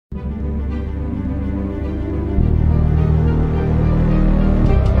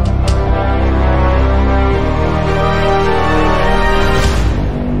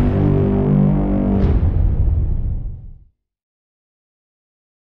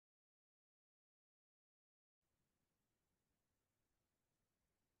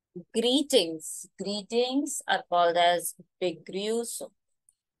Greetings. Greetings are called as begrüßung.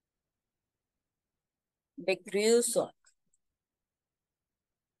 Begrüßung.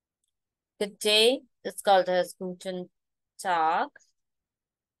 Good day is called as Guten Tag.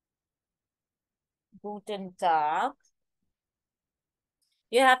 Guten Tag.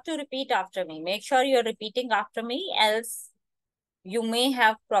 You have to repeat after me. Make sure you're repeating after me, else you may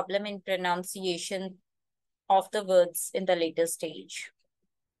have problem in pronunciation of the words in the later stage.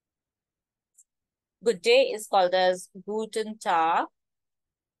 Good day is called as Guten Tag.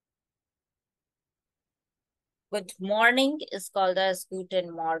 Good morning is called as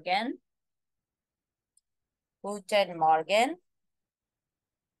Guten Morgen. Guten Morgen.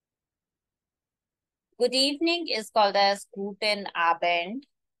 Good evening is called as Guten Abend.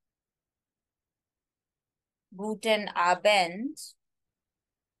 Guten Abend.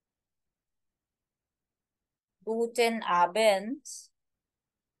 Guten Abend.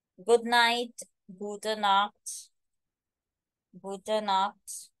 Good night. Gute Nacht. Gute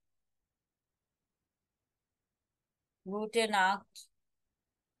Nacht. Gute Nacht.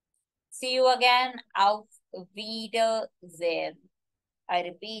 See you again. Auf Wiedersehen. I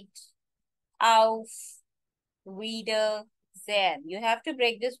repeat. Auf Wiedersehen. You have to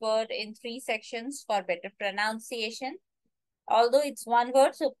break this word in 3 sections for better pronunciation. Although it's one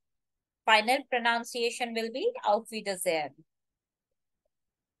word, so final pronunciation will be Auf Wiedersehen.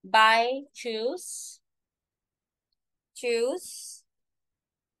 Bye. Choose. Choose.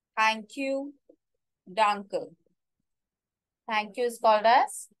 Thank you. Danke. Thank you is called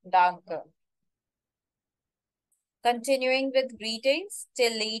as Danke. Continuing with greetings,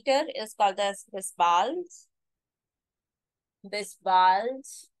 till later is called as bis bald. Bis bald.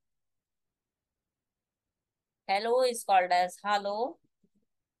 Hello is called as hallo.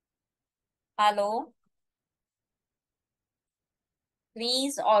 Hallo.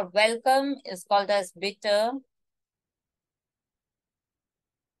 Please or welcome is called as bitte.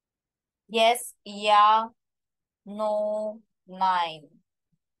 Yes, ja, no, nein.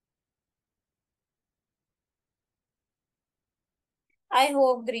 I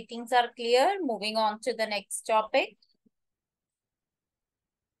hope greetings are clear. Moving on to the next topic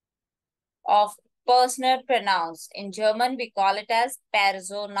of personal pronouns. In German, we call it as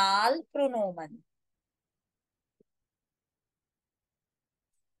Personalpronomen.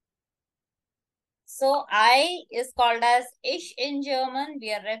 So, I is called as ich in German.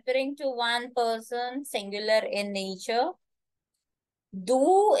 We are referring to one person, singular in nature.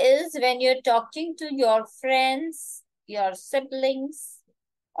 Du is when you're talking to your friends, your siblings,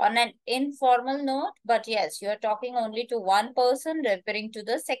 on an informal note. But yes, you're talking only to one person, referring to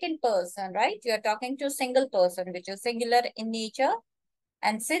the second person, right? You're talking to a single person, which is singular in nature.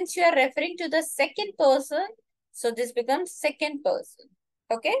 And since you are referring to the second person, so this becomes second person,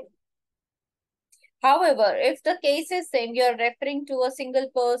 okay? However, if the case is same, you're referring to a single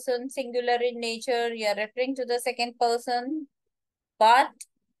person, singular in nature, you're referring to the second person, but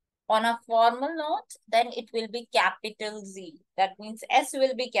on a formal note, then it will be capital Z. That means S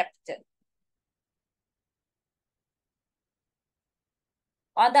will be capital.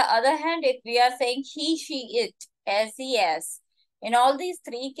 On the other hand, if we are saying he, she, it, SES, in all these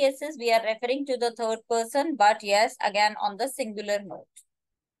 3 cases, we are referring to the third person, but yes, again on the singular note.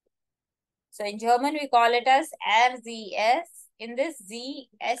 So in German, we call it as RZS. In this Z,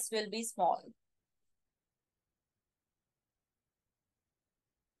 S will be small.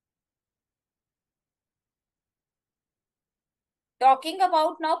 Talking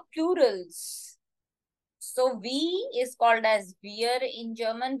about now plurals. So we is called as wir in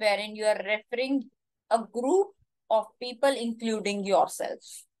German, wherein you are referring a group of people, including yourself.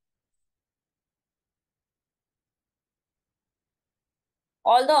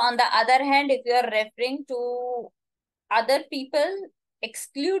 Although on the other hand, if you are referring to other people,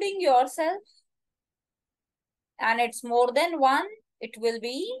 excluding yourself, and it's more than one, it will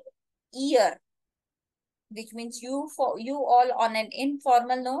be ihr, which means you all on an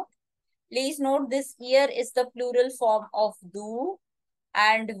informal note. Please note this ihr is the plural form of du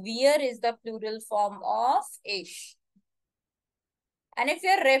and wir is the plural form of ich. And if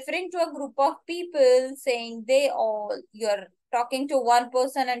you're referring to a group of people saying they all, you're talking to one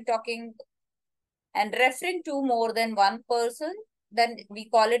person and talking and referring to more than one person, then we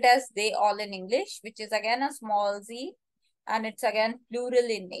call it as they all in English, which is again a small z, and it's again plural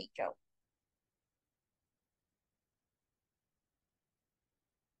in nature.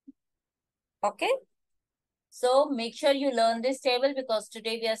 Okay. So make sure you learn this table because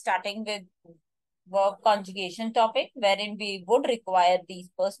today we are starting with verb conjugation topic wherein we would require these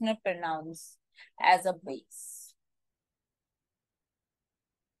personal pronouns as a base.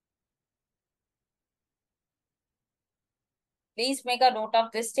 Please make a note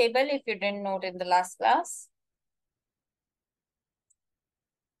of this table if you didn't note in the last class.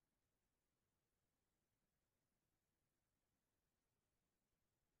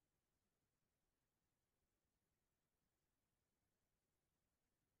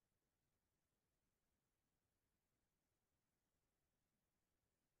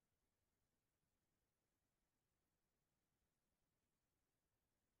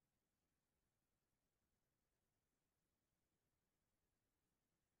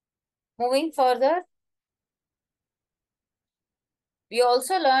 Moving further, we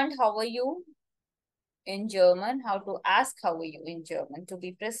also learned how are you in German, how to ask how are you in German. To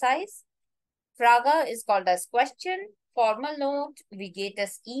be precise, Frage is called as question. Formal note, we get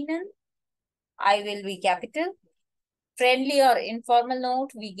as Ihnen. I will be capital. Friendly or informal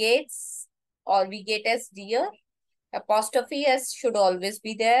note, we get or we get as dear. Apostrophe s should always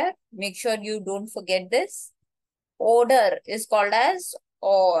be there. Make sure you don't forget this. Order is called as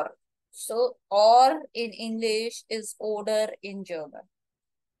or. So, or in English is order in German.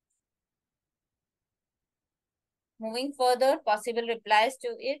 Moving further, possible replies to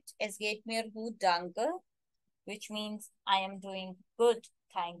it. Es geht mir gut, danke, which means I am doing good,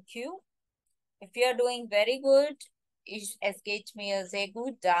 thank you. If you are doing very good, es geht mir sehr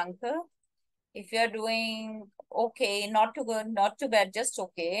gut, danke. If you are doing okay, not too good, not too bad, just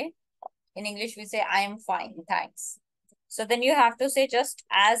okay. In English, we say I am fine, thanks. So then you have to say just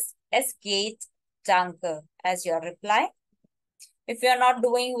as es geht, danke as your reply. If you are not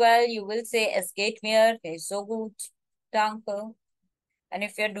doing well, you will say es geht mir nicht so gut, danke. And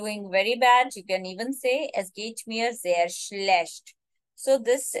if you're doing very bad, you can even say es geht mir sehr schlecht. So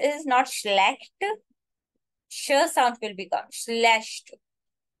this is not schlecht. Sh sound will become schlecht.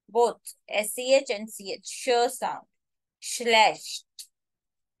 Both sch and ch. Sh sound. Schlecht.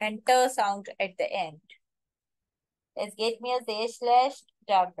 And t sound at the end. Es geht mir sehr schlecht,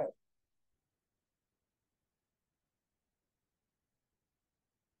 danke.